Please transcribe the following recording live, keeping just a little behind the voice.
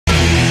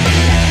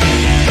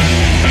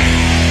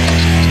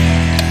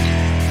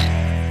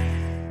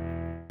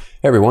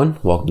Hey everyone,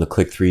 welcome to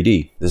Click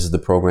 3D. This is the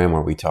program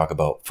where we talk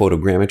about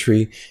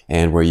photogrammetry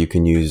and where you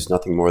can use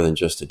nothing more than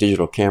just a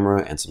digital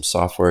camera and some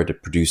software to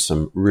produce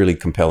some really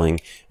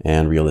compelling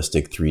and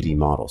realistic 3D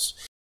models.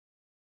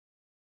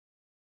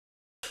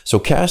 So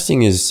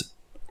casting is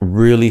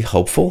really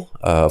helpful,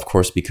 of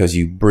course, because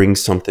you bring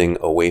something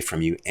away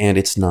from you and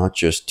it's not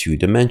just 2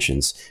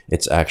 dimensions,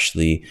 it's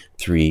actually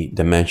 3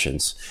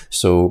 dimensions.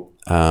 So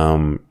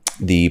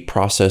the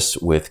process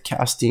with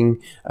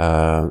casting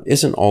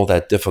isn't all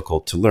that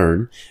difficult to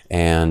learn.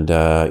 And,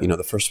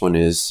 the first one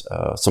is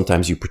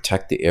sometimes you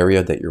protect the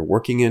area that you're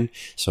working in.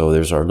 So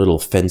there's our little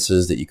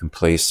fences that you can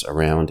place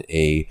around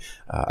a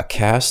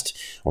cast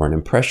or an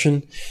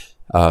impression.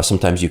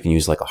 Sometimes you can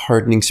use like a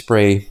hardening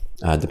spray,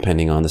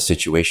 depending on the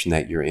situation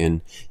that you're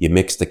in. You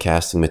mix the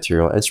casting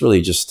material. It's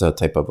really just a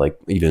type of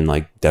even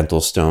like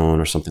dental stone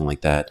or something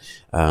like that.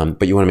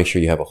 But you want to make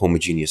sure you have a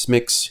homogeneous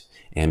mix.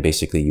 And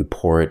basically you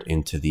pour it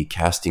into the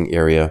casting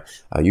area,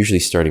 usually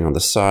starting on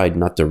the side,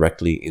 not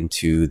directly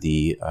into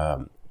the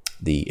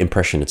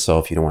impression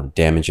itself. You don't want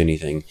to damage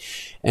anything.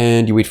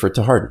 And you wait for it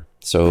to harden.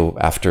 So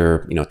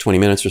after 20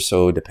 minutes or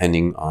so,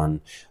 depending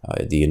on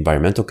the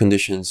environmental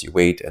conditions, you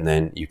wait and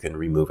then you can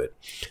remove it.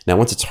 Now,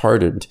 once it's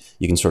hardened,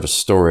 you can sort of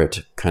store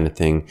it kind of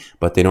thing,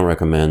 but they don't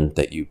recommend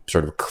that you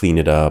sort of clean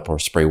it up or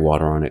spray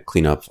water on it,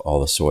 clean up all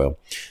the soil.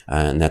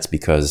 And that's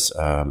because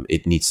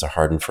it needs to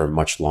harden for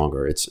much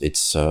longer. It's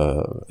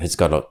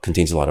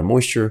contains a lot of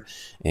moisture,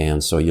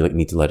 and so you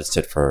need to let it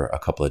sit for a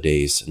couple of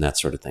days and that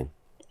sort of thing.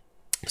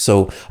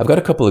 So I've got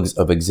a couple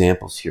of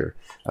examples here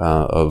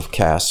of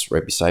casts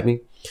right beside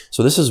me.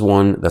 So this is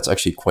one that's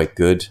actually quite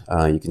good.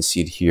 You can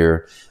see it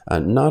here.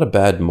 Not a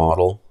bad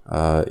model.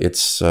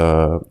 It's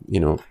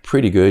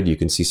pretty good. You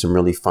can see some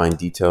really fine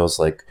details,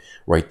 like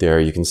right there.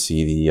 You can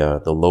see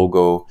the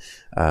logo.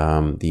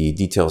 The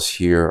details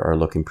here are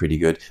looking pretty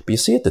good. But you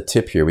see at the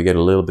tip here, we get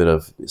a little bit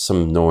of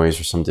some noise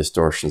or some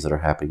distortions that are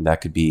happening. That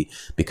could be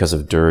because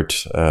of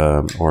dirt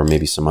or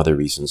maybe some other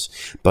reasons.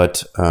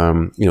 But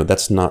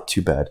that's not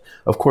too bad.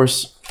 Of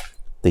course,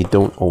 they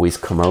don't always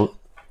come out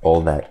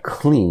all that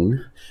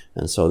clean.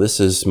 And so this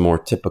is more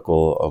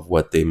typical of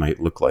what they might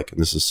look like.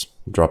 And this is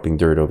dropping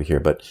dirt over here.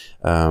 But,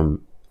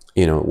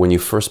 when you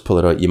first pull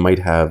it out, you might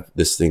have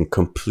this thing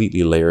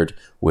completely layered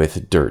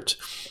with dirt.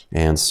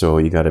 And so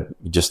you got to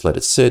just let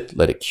it sit,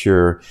 let it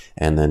cure,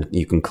 and then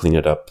you can clean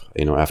it up,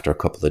 after a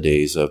couple of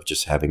days of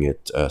just having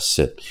it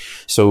sit.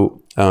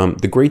 So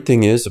the great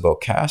thing is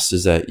about casts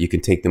is that you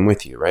can take them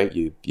with you, right?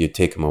 You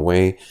take them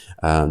away.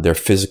 They're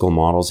physical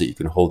models that you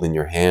can hold in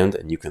your hand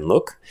and you can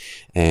look.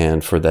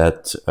 And for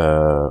that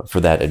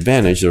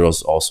advantage, there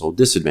is also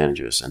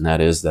disadvantages, and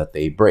that is that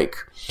they break.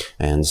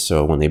 And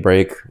so when they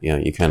break,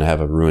 you kind of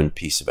have a ruined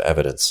piece of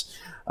evidence.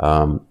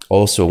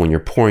 Also, when you're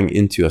pouring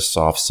into a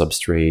soft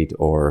substrate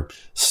or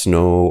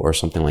snow or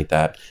something like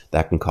that,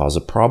 that can cause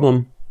a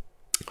problem.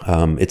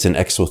 It's an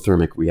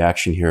exothermic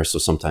reaction here, so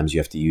sometimes you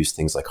have to use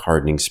things like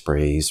hardening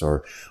sprays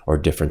or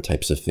different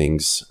types of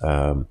things,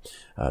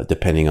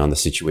 depending on the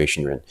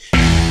situation you're in.